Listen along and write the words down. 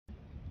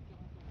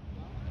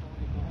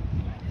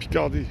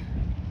Picardie.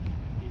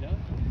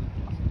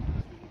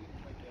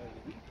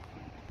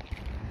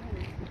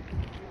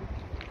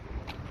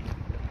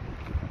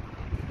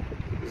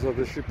 These are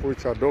the ships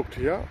which are docked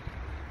here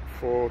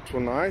for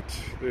tonight.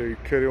 They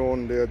carry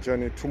on their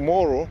journey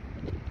tomorrow,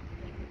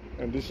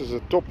 and this is the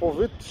top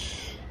of it,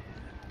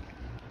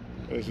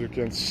 as you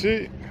can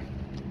see.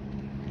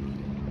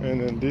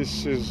 And then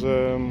this is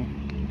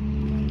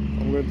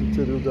I'm going to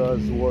tell you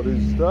guys what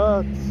is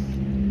that.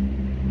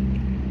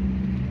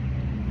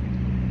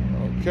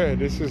 Okay,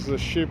 this is the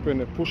ship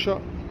and a pusher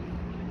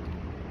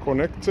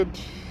connected.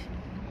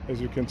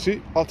 As you can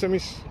see,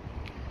 Artemis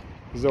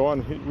is the one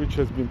which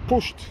has been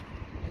pushed.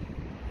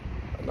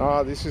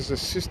 Now this is the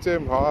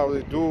system how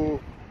they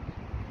do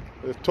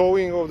the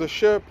towing of the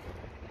ship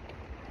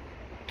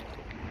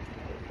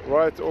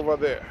right over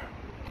there.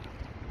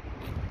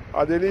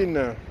 Adeline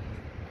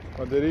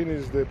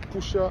is the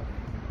pusher,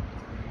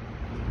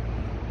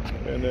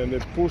 and then the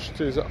pushed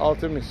is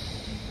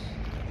Artemis.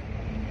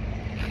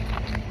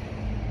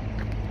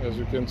 As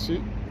you can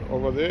see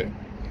over there,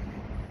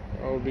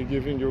 I'll be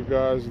giving you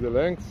guys the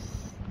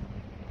length,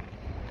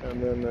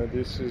 and then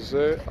this is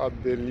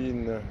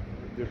Adeline,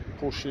 the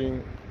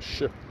pushing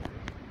ship.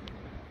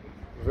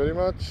 Very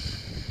much.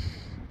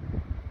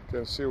 You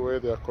can see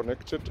where they are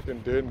connected,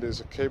 and then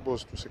there's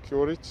cables to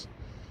secure it,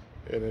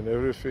 and then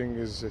everything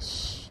is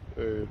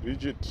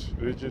rigid,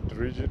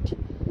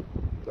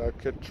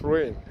 like a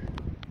train.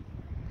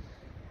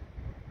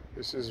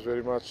 This is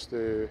very much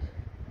the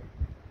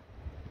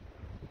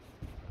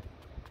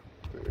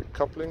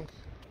coupling,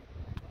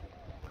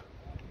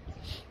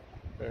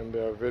 and they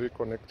are very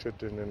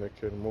connected, and then they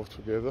can move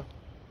together.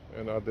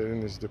 And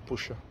Adeline is the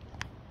pusher,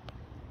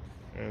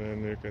 and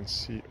then you can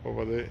see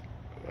over there,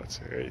 that's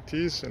where it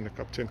is, and the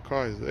captain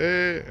car is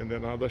there, and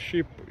then another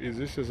ship is,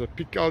 this is a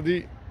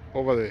Picardie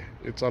over there.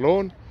 It's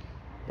alone,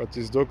 but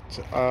it's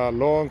docked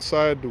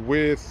alongside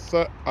with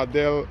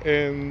Adele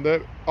and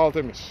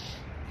Artemis.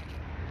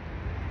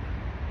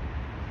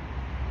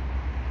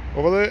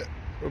 Over there,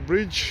 a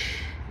bridge,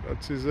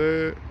 that is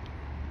a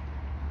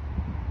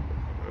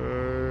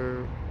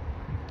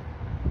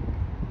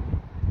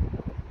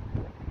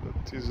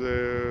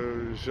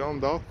Jeanne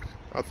d'Arc,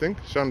 I think.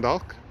 Jeanne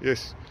d'Arc,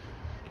 yes,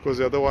 because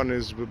the other one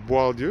is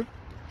Bois-Dieu.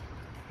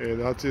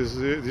 That is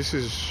this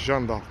is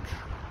Jeanne d'Arc.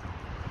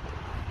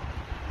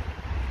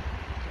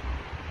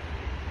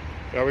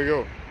 There we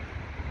go.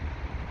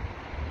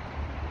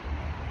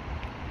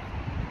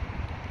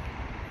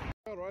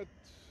 All right.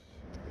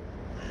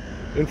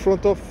 In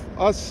front of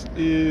us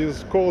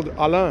is called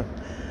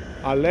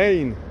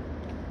Adeline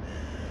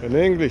in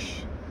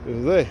English.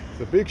 It's there.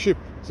 It's a big ship.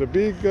 It's a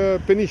big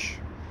peniche.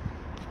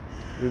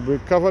 We're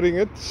covering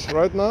it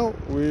right now.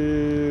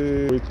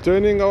 We're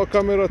turning our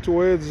camera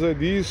towards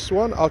this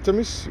one,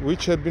 Artemis,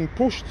 which had been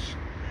pushed.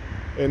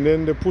 And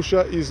then the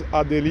pusher is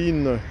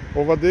Adeline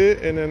over there.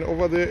 And then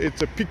over there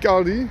it's a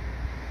Picardie.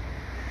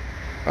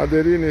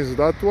 Adeline is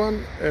that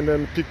one. And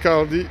then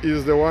Picardie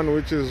is the one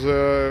which is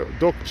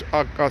docked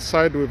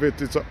aside with it.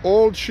 It's an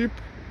old ship,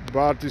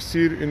 but it's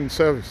still in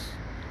service.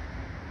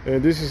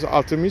 And this is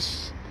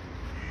Artemis.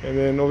 And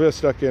then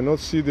obviously I cannot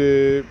see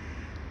the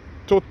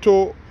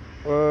total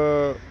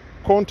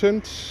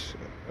content,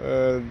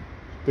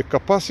 the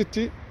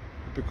capacity,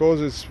 because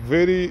it's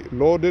very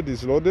loaded.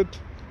 It's loaded.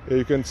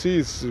 You can see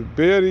it's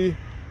barely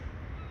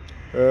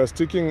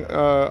sticking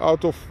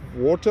out of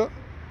water.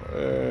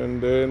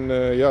 And then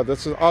yeah,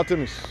 that's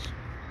Artemis.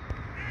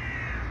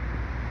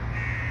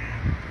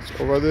 It's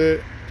over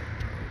there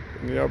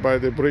nearby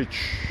the bridge.